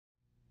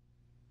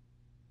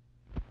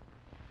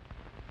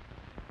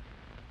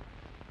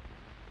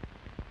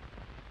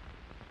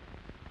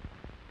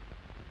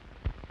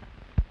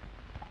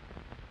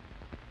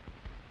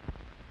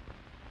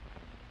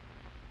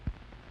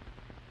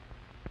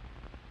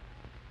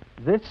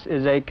This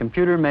is a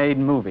computer-made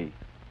movie.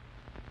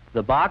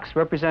 The box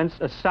represents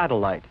a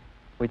satellite,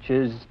 which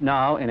is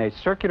now in a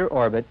circular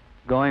orbit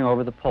going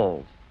over the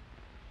poles.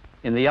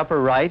 In the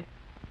upper right,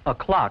 a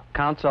clock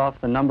counts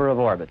off the number of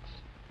orbits.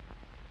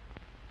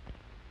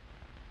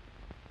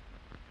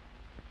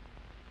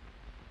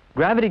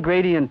 Gravity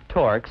gradient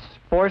torques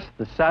force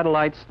the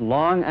satellite's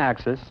long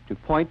axis to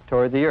point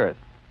toward the Earth.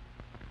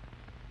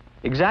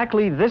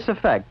 Exactly this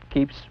effect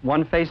keeps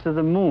one face of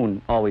the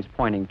moon always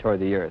pointing toward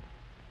the Earth.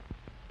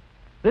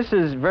 This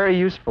is very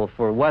useful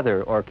for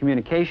weather or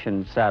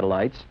communication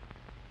satellites,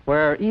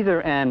 where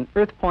either an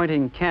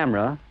Earth-pointing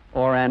camera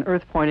or an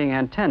Earth-pointing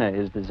antenna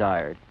is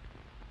desired.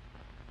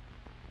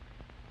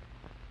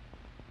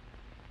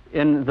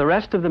 In the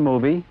rest of the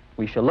movie,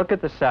 we shall look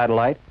at the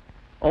satellite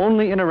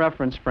only in a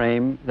reference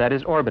frame that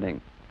is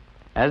orbiting,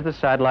 as the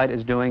satellite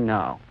is doing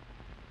now.